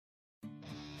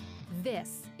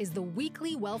This is the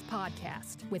Weekly Wealth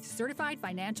Podcast with certified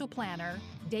financial planner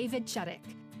David Chuddick,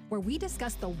 where we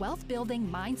discuss the wealth building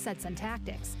mindsets and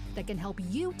tactics that can help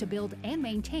you to build and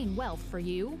maintain wealth for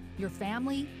you, your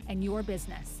family, and your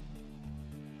business.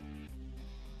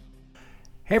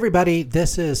 Hey everybody,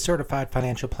 this is certified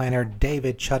financial planner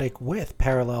David Chuddick with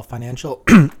Parallel Financial.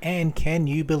 And can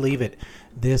you believe it?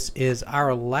 This is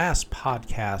our last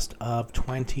podcast of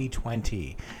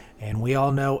 2020. And we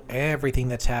all know everything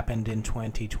that's happened in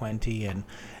 2020. And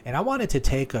I wanted to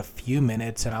take a few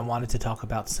minutes and I wanted to talk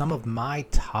about some of my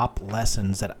top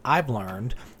lessons that I've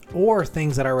learned or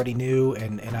things that I already knew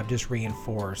and I've just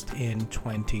reinforced in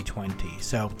 2020.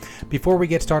 So before we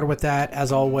get started with that,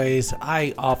 as always,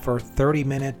 I offer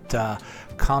 30-minute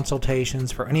consultations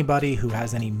for anybody who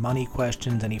has any money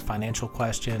questions, any financial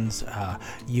questions.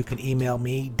 You can email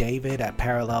me,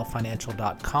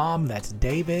 david@parallelfinancial.com. That's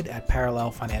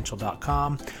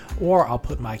david@parallelfinancial.com. Or I'll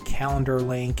put my calendar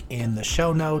link in the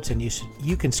show notes and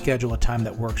you can schedule a time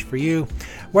that works for you,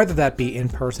 whether that be in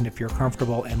person if you're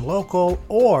comfortable and local,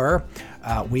 or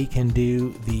we can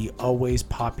do the always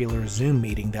popular Zoom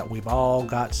meeting that we've all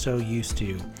got so used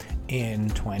to in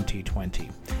 2020.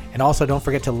 And also don't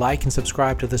forget to like and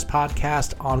subscribe to this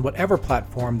podcast on whatever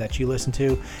platform that you listen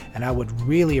to. And I would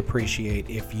really appreciate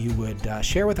if you would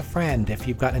share with a friend if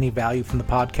you've got any value from the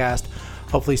podcast.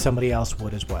 Hopefully somebody else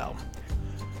would as well.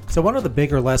 So one of the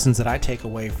bigger lessons that I take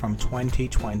away from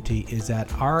 2020 is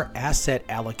that our asset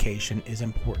allocation is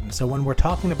important. So when we're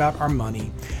talking about our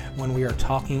money, when we are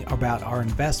talking about our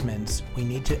investments, we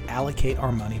need to allocate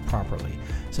our money properly.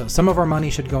 So some of our money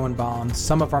should go in bonds,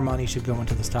 some of our money should go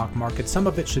into the stock market, some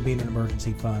of it should be in an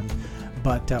emergency fund,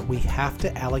 but we have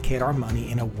to allocate our money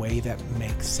in a way that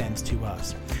makes sense to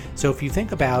us. So if you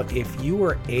think about if you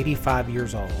were 85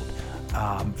 years old,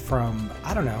 from,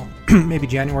 I don't know, maybe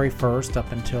January 1st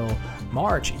up until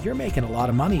March, you're making a lot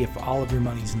of money if all of your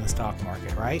money's in the stock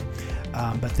market, right?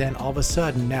 But then all of a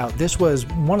sudden, now this was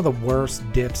one of the worst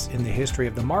dips in the history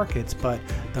of the markets, but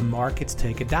the markets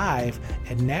take a dive,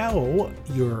 and now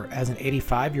you're, as an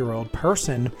 85-year-old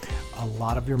person, a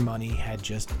lot of your money had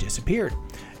just disappeared.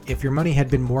 If your money had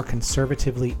been more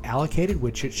conservatively allocated,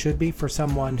 which it should be for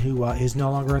someone who is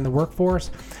no longer in the workforce,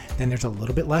 then there's a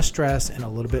little bit less stress and a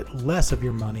little bit less of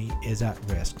your money is at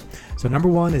risk. So number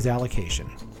one is allocation.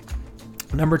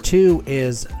 Number two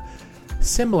is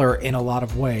similar in a lot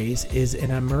of ways, is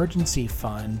an emergency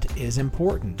fund is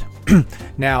important.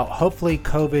 Now, hopefully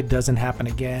COVID doesn't happen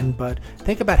again, but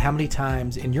think about how many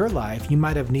times in your life you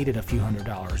might have needed a few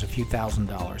 $100s, a few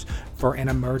 $1,000s for an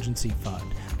emergency fund.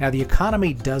 Now, the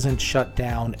economy doesn't shut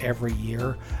down every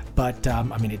year, but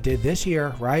it did this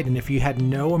year, right? And if you had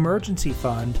no emergency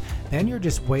fund, then you're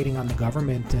just waiting on the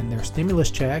government and their stimulus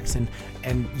checks, and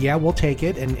yeah, we'll take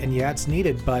it, and yeah, it's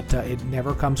needed, but it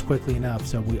never comes quickly enough.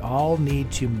 So we all need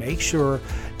to make sure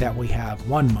that we have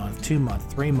 1 month, 2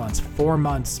 months, 3 months, 4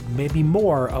 months, maybe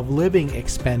more of living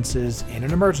expenses in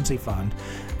an emergency fund.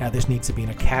 Now, this needs to be in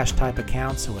a cash type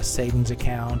account, so a savings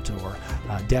account, or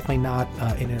definitely not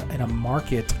in a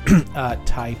market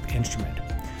type instrument.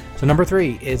 So number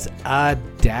three is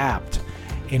adapt.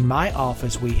 In my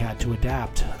office, we had to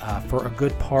adapt. For a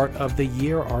good part of the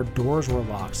year, our doors were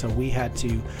locked, so we had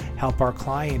to help our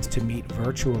clients to meet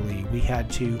virtually. We had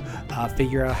to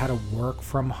figure out how to work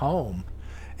from home.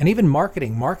 And even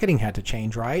marketing had to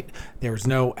change, right? There was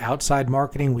no outside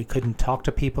marketing. We couldn't talk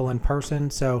to people in person.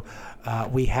 So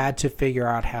we had to figure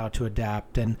out how to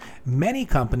adapt. And many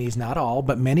companies, not all,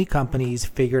 but many companies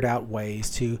figured out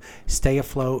ways to stay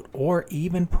afloat or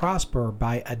even prosper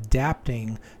by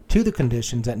adapting to the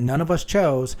conditions that none of us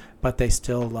chose, but they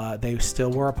still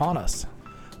were upon us.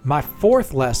 My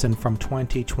fourth lesson from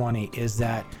 2020 is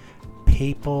that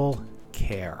people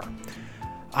care.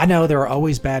 I know there are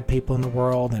always bad people in the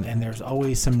world and there's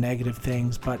always some negative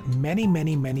things, but many,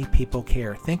 many, many people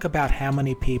care. Think about how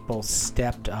many people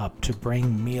stepped up to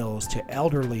bring meals to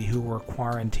elderly who were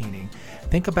quarantining.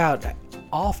 Think about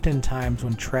oftentimes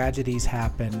when tragedies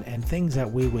happen and things that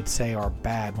we would say are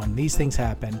bad, when these things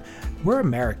happen, we're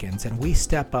Americans and we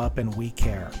step up and we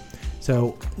care.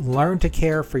 So learn to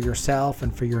care for yourself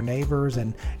and for your neighbors,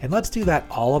 and let's do that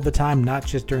all of the time, not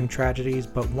just during tragedies.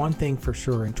 But one thing for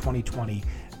sure, in 2020,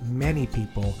 many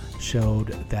people showed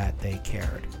that they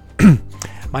cared.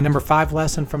 My number 5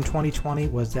 lesson from 2020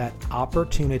 was that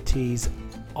opportunities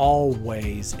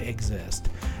always exist.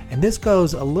 And this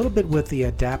goes a little bit with the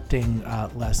adapting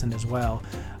lesson as well.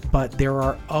 But there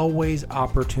are always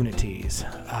opportunities.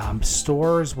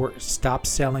 Stores stopped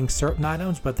selling certain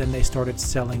items, but then they started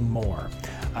selling more.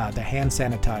 The hand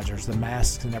sanitizers, the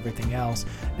masks, and everything else.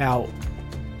 Now,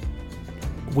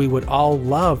 we would all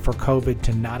love for COVID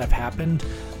to not have happened,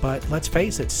 but let's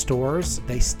face it, stores,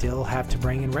 they still have to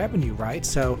bring in revenue, right?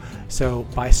 So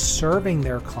by serving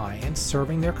their clients,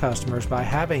 serving their customers, by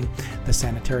having the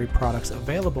sanitary products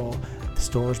available, the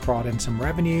stores brought in some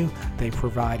revenue. They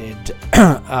provided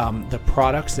the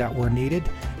products that were needed,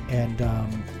 and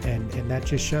that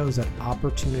just shows that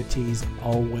opportunities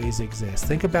always exist.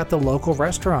 Think about the local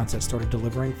restaurants that started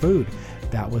delivering food.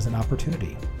 That was an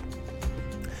opportunity.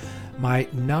 My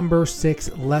number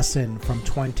 6 lesson from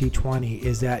 2020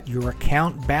 is that your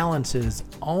account balances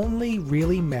only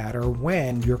really matter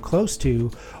when you're close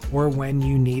to or when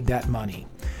you need that money.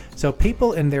 So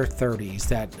people in their 30s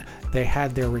that they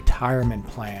had their retirement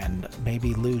plan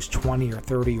maybe lose 20 or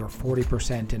 30 or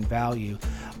 40% in value.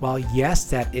 While yes,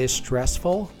 that is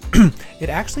stressful, it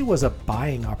actually was a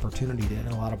buying opportunity in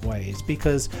a lot of ways,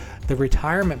 because the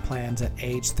retirement plans at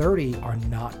age 30 are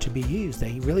not to be used.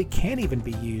 They really can't even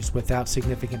be used without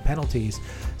significant penalties.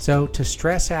 So to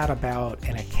stress out about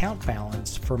an account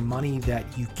balance for money that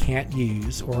you can't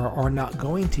use or are not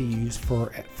going to use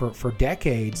for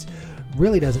decades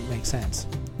really doesn't make sense.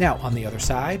 Now, on the other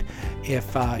side,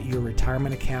 if your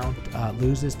retirement account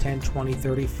loses 10, 20,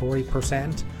 30,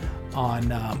 40% on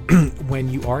when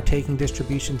you are taking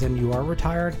distributions and you are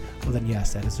retired, well then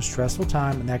yes, that is a stressful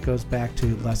time, and that goes back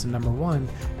to lesson number 1.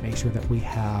 Make sure that we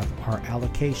have our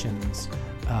allocations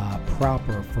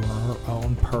proper for our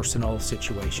own personal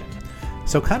situation.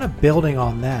 So kind of building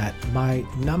on that, my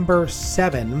number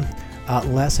 7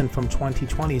 lesson from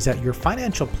 2020 is that your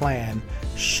financial plan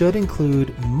should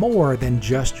include more than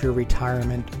just your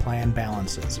retirement plan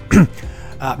balances.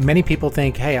 Many people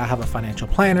think, hey, I have a financial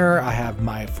planner, I have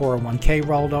my 401k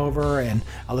rolled over, and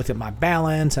I looked at my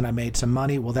balance and I made some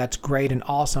money. Well, that's great and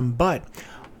awesome, but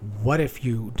what if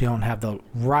you don't have the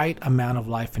right amount of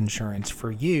life insurance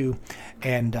for you,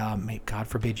 and God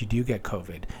forbid you do get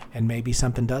COVID, and maybe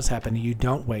something does happen and you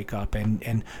don't wake up,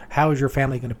 and how is your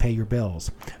family going to pay your bills?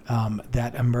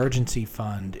 That emergency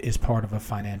fund is part of a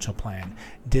financial plan.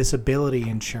 Disability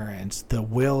insurance, the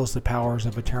wills, the powers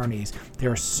of attorneys.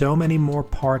 There are so many more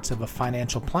parts of a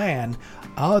financial plan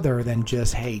other than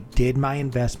just, hey, did my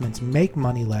investments make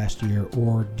money last year,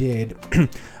 or did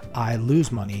I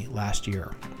lose money last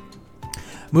year?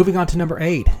 Moving on to number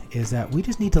 8 is that we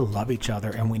just need to love each other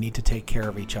and we need to take care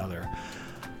of each other.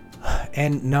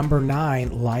 And number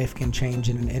 9, life can change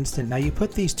in an instant. Now you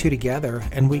put these two together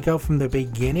and we go from the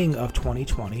beginning of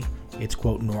 2020, it's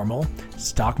quote normal,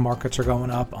 stock markets are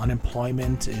going up,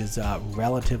 unemployment is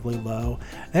relatively low,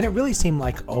 and it really seemed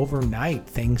like overnight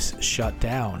things shut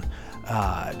down.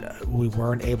 We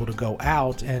weren't able to go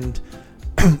out, and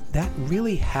that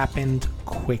really happened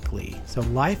quickly. So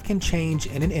life can change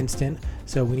in an instant.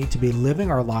 So we need to be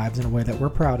living our lives in a way that we're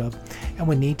proud of, and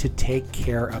we need to take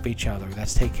care of each other.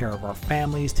 That's take care of our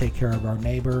families, take care of our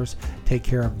neighbors, take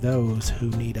care of those who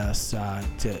need us,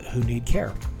 who need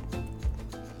care.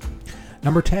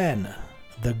 Number 10,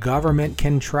 the government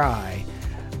can try,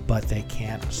 but they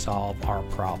can't solve our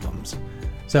problems.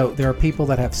 So there are people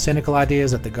that have cynical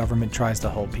ideas that the government tries to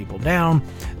hold people down.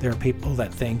 There are people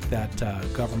that think that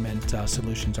government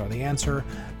solutions are the answer.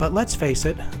 But let's face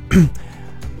it,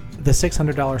 the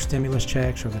 $600 stimulus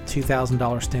checks, or the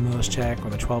 $2,000 stimulus check,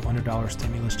 or the $1,200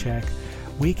 stimulus check,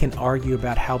 we can argue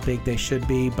about how big they should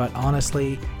be, but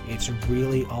honestly, it's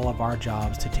really all of our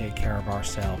jobs to take care of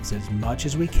ourselves as much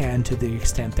as we can to the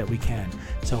extent that we can.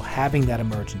 So having that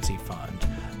emergency fund,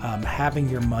 having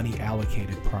your money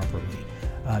allocated properly,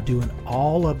 doing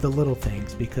all of the little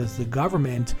things, because the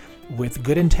government, with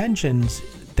good intentions,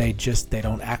 they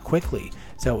don't act quickly.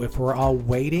 So if we're all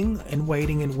waiting for a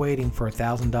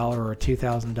 $1,000 or a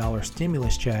 $2,000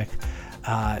 stimulus check,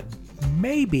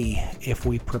 maybe if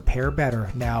we prepare better.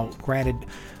 Now, granted,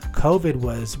 COVID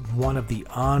was one of the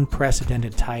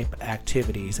unprecedented type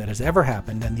activities that has ever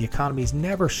happened, and the economy's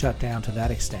never shut down to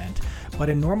that extent. But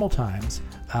in normal times,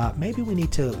 maybe we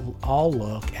need to all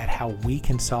look at how we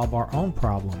can solve our own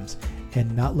problems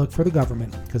and not look for the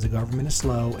government, because the government is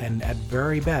slow, and at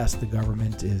very best, the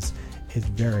government is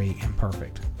very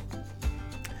imperfect.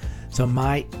 So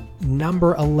my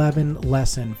number 11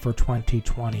 lesson for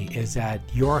 2020 is that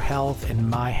your health and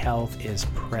my health is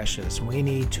precious. We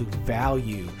need to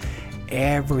value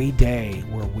every day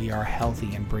where we are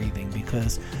healthy and breathing,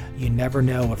 because you never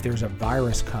know if there's a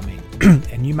virus coming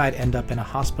and you might end up in a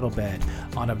hospital bed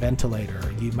on a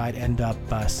ventilator. You might end up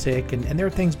sick, and there are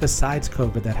things besides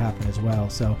COVID that happen as well.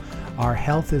 So our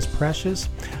health is precious.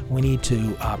 We need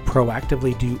to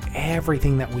proactively do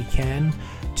everything that we can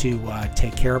to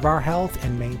take care of our health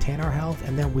and maintain our health,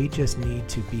 and then we just need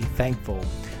to be thankful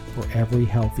for every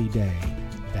healthy day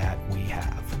that we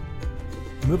have.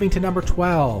 Moving to number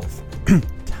 12.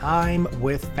 Time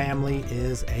with family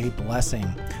is a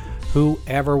blessing.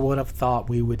 Whoever would have thought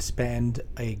we would spend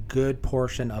a good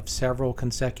portion of several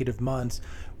consecutive months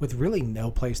with really no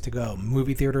place to go?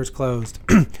 Movie theaters closed.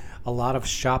 A lot of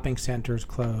shopping centers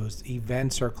closed.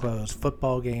 Events are closed.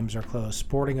 Football games are closed.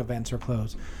 Sporting events are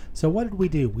closed. So what did we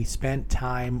do? We spent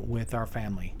time with our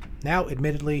family. Now,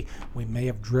 admittedly, we may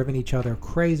have driven each other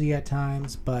crazy at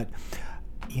times, but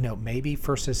maybe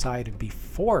for society to be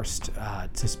forced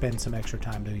to spend some extra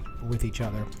time with each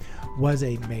other was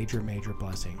a major, major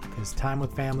blessing. Because time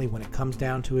with family, when it comes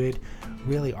down to it,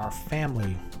 really our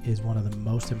family is one of the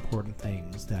most important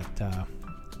things that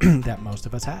that most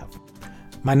of us have.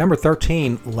 My number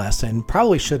 13 lesson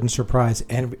probably shouldn't surprise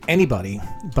anybody,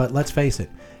 but let's face it,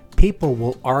 people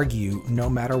will argue no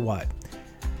matter what.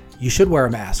 You should wear a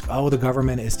mask. Oh, the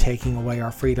government is taking away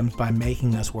our freedoms by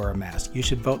making us wear a mask. You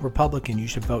should vote Republican. You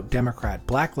should vote Democrat.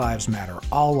 Black lives matter.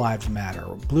 All lives matter.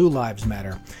 Blue lives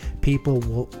matter. People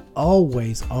will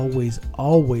always, always,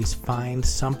 always find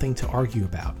something to argue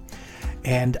about.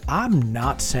 And I'm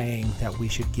not saying that we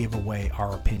should give away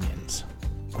our opinions.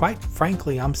 Quite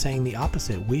frankly, I'm saying the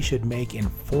opposite. We should make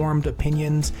informed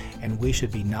opinions and we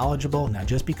should be knowledgeable. Now,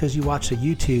 just because you watch a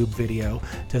YouTube video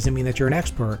doesn't mean that you're an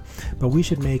expert, but we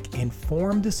should make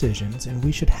informed decisions and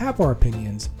we should have our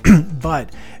opinions.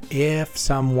 But if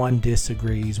someone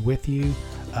disagrees with you,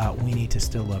 we need to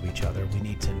still love each other. We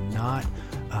need to not.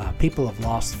 People have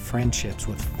lost friendships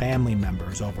with family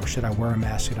members over, should I wear a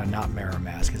mask, should I not wear a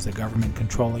mask? Is the government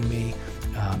controlling me?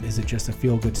 Is it just a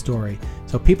feel-good story?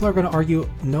 So people are going to argue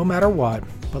no matter what,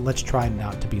 but let's try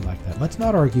not to be like that. Let's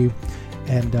not argue,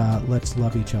 and let's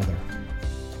love each other.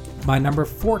 My number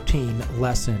 14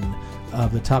 lesson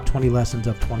of the top 20 lessons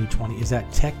of 2020 is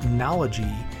that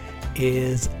technology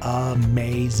is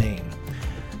amazing.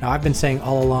 Now, I've been saying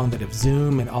all along that if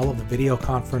Zoom and all of the video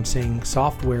conferencing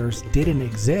softwares didn't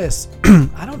exist,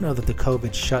 I don't know that the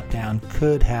COVID shutdown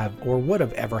could have or would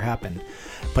have ever happened.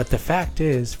 But the fact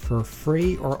is, for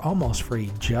free or almost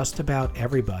free, just about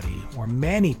everybody or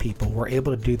many people were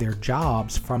able to do their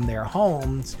jobs from their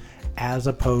homes as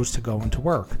opposed to going to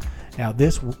work. Now,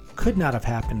 this could not have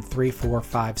happened 3, 4,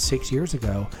 5, 6 years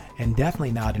ago, and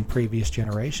definitely not in previous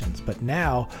generations. But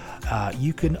now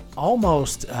you can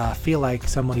almost feel like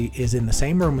somebody is in the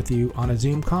same room with you on a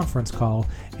Zoom conference call,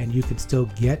 and you can still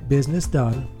get business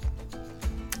done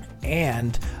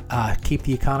and keep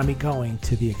the economy going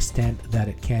to the extent that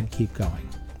it can keep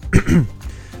going.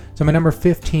 So my number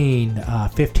 15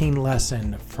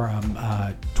 lesson from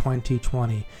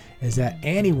 2020 is that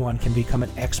anyone can become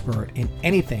an expert in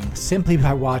anything simply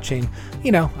by watching,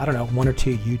 1 or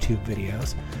 2 YouTube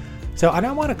videos. So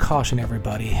I want to caution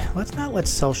everybody, let's not let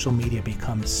social media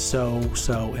become so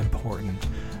important.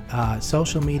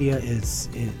 Social media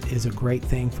is a great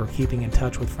thing for keeping in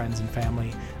touch with friends and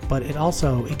family, but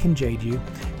it can jade you.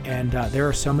 And there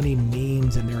are so many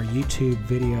memes and there are YouTube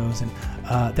videos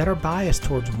and that are biased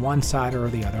towards one side or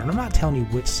the other. And I'm not telling you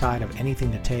which side of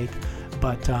anything to take,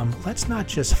 but let's not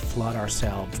just flood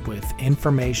ourselves with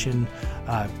information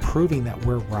proving that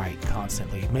we're right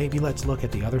constantly. Maybe let's look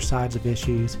at the other sides of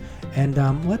issues and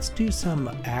let's do some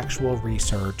actual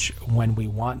research when we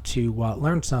want to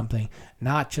learn something,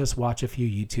 not just watch a few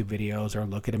YouTube videos or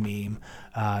look at a meme.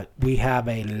 We have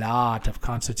a lot of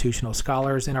constitutional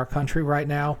scholars in our country right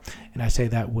now, and I say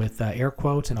that with air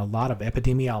quotes, and a lot of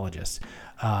epidemiologists,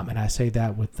 and I say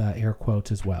that with air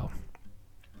quotes as well.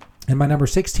 And my number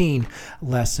 16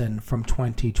 lesson from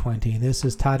 2020, and this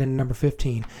is tied into number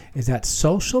 15, is that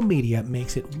social media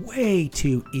makes it way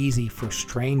too easy for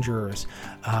strangers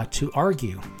to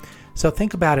argue. So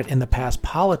think about it. In the past,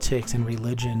 politics and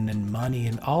religion and money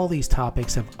and all these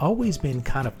topics have always been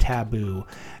kind of taboo,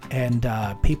 and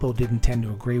people didn't tend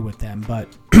to agree with them.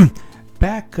 But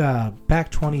back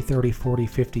 20, 30, 40,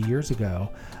 50 years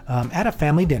ago, at a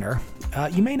family dinner,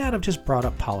 you may not have just brought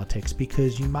up politics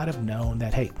because you might have known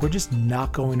that, hey, we're just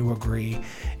not going to agree,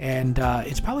 and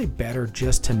it's probably better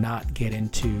just to not get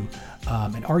into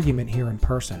an argument here in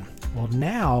person. Well,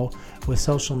 now with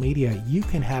social media, you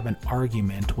can have an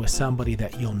argument with somebody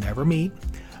that you'll never meet,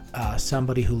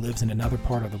 somebody who lives in another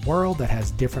part of the world that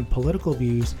has different political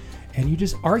views, and you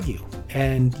just argue,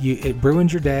 and it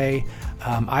ruins your day.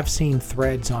 I've seen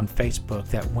threads on Facebook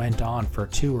that went on for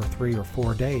 2 or 3 or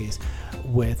 4 days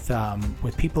with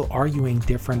people arguing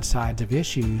different sides of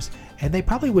issues, and they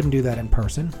probably wouldn't do that in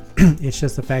person. It's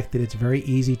just the fact that it's very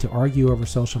easy to argue over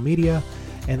social media,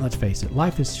 and let's face it,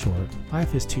 life is short.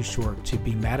 Life is too short to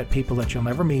be mad at people that you'll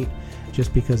never meet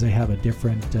just because they have a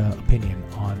different opinion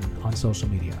on social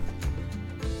media.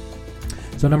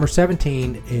 So number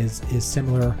 17 is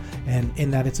similar, and in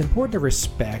that it's important to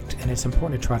respect and it's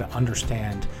important to try to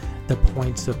understand the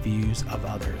points of views of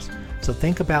others. So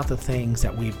think about the things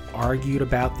that we've argued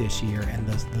about this year and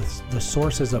the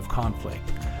sources of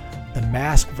conflict. The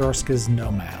mask versus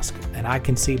no mask. And I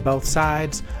can see both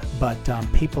sides, but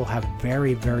people have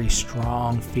very, very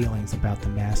strong feelings about the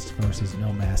mask versus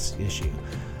no mask issue.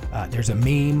 There's a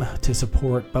meme to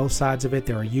support both sides of it.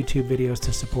 There are YouTube videos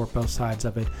to support both sides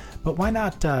of it. But why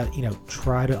not,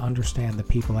 try to understand the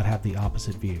people that have the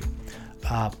opposite view?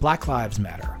 Black lives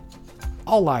matter.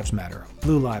 All lives matter.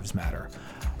 Blue lives matter.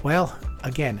 Well,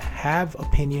 again, have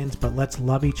opinions, but let's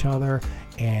love each other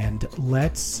and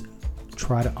let's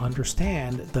try to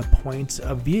understand the points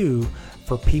of view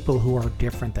for people who are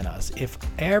different than us. If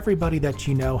everybody that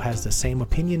you know has the same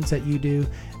opinions that you do,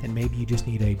 then maybe you just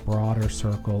need a broader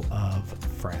circle of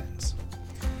friends.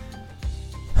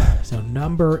 So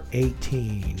number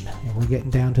 18, and we're getting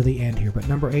down to the end here, but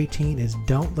number 18 is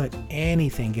don't let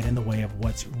anything get in the way of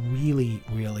what's really,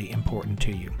 really important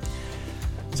to you.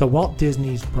 So Walt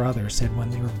Disney's brother said,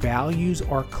 when your values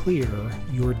are clear,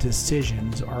 your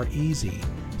decisions are easy.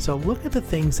 So look at the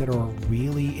things that are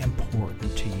really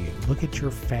important to you. Look at your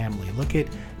family. Look at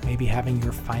maybe having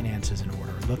your finances in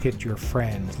order. Look at your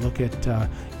friends. Look at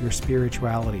your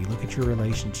spirituality. Look at your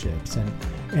relationships,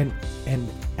 and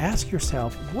ask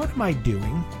yourself, what am I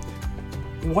doing?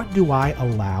 What do I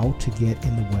allow to get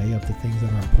in the way of the things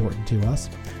that are important to us?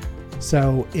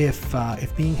 So if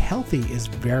being healthy is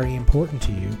very important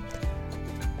to you,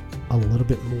 a little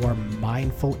bit more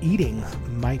mindful eating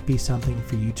might be something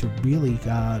for you to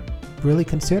really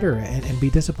consider and be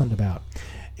disciplined about.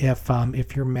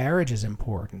 If your marriage is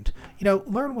important,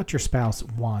 learn what your spouse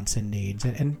wants and needs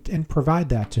and provide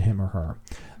that to him or her.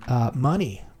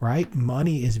 Money, right?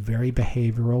 Money is very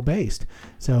behavioral based.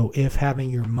 So if having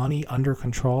your money under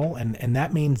control, and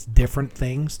that means different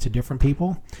things to different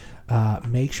people,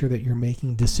 make sure that you're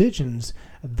making decisions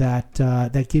that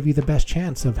give you the best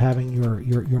chance of having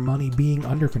your money being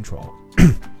under control.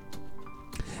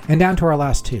 And down to our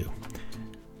last two.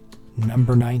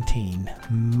 Number 19,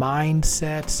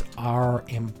 mindsets are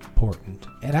important,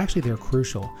 and actually they're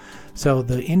crucial. So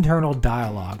the internal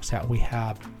dialogues that we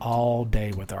have all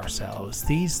day with ourselves,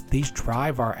 these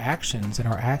drive our actions, and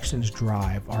our actions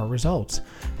drive our results.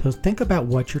 So think about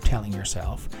what you're telling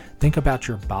yourself. Think about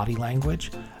your body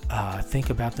language. Think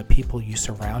about the people you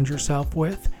surround yourself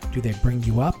with. Do they bring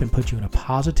you up and put you in a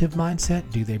positive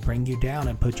mindset? Do they bring you down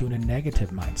and put you in a negative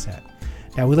mindset?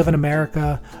 Now, we live in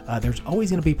America. There's always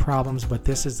going to be problems, but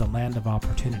this is the land of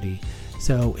opportunity.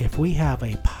 So if we have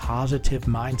a positive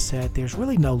mindset, there's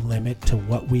really no limit to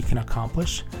what we can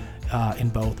accomplish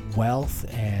in both wealth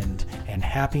and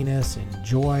happiness and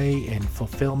joy and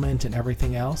fulfillment and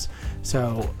everything else.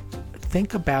 So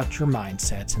think about your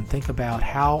mindsets and think about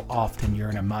how often you're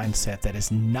in a mindset that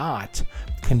is not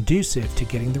conducive to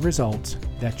getting the results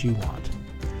that you want.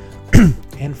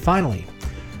 And finally,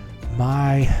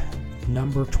 my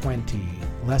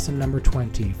lesson number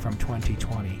 20 from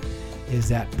 2020 is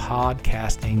that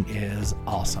podcasting is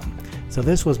awesome. So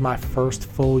this was my first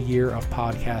full year of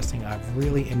podcasting. I've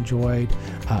really enjoyed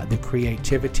the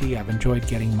creativity. I've enjoyed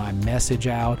getting my message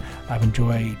out. I've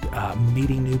enjoyed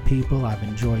meeting new people. I've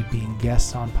enjoyed being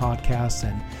guests on podcasts.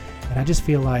 And I just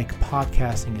feel like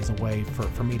podcasting is a way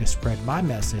for me to spread my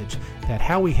message that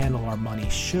how we handle our money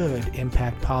should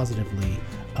impact positively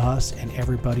us and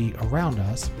everybody around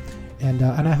us. And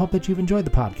I hope that you've enjoyed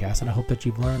the podcast, and I hope that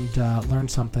you've learned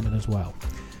something as well.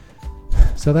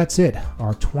 So that's it,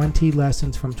 our 20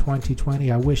 lessons from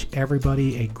 2020. I wish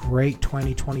everybody a great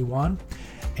 2021.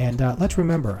 And let's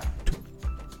remember,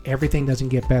 everything doesn't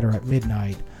get better at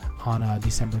midnight on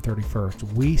December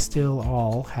 31st. We still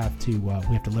all have to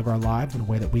live our lives in a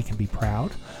way that we can be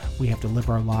proud. We have to live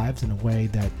our lives in a way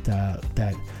that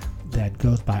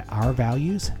goes by our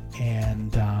values.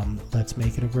 And let's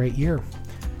make it a great year.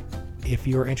 If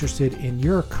you're interested in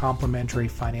your complimentary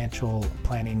financial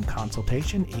planning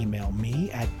consultation, email me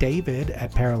at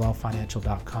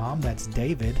david@parallelfinancial.com. That's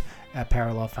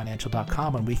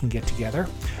david@parallelfinancial.com, and we can get together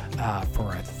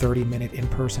for a 30-minute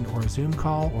in-person or a Zoom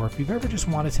call. Or if you've ever just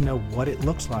wanted to know what it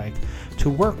looks like to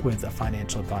work with a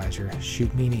financial advisor,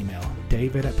 shoot me an email,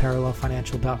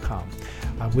 david@parallelfinancial.com.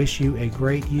 I wish you a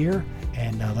great year,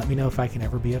 and let me know if I can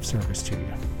ever be of service to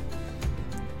you.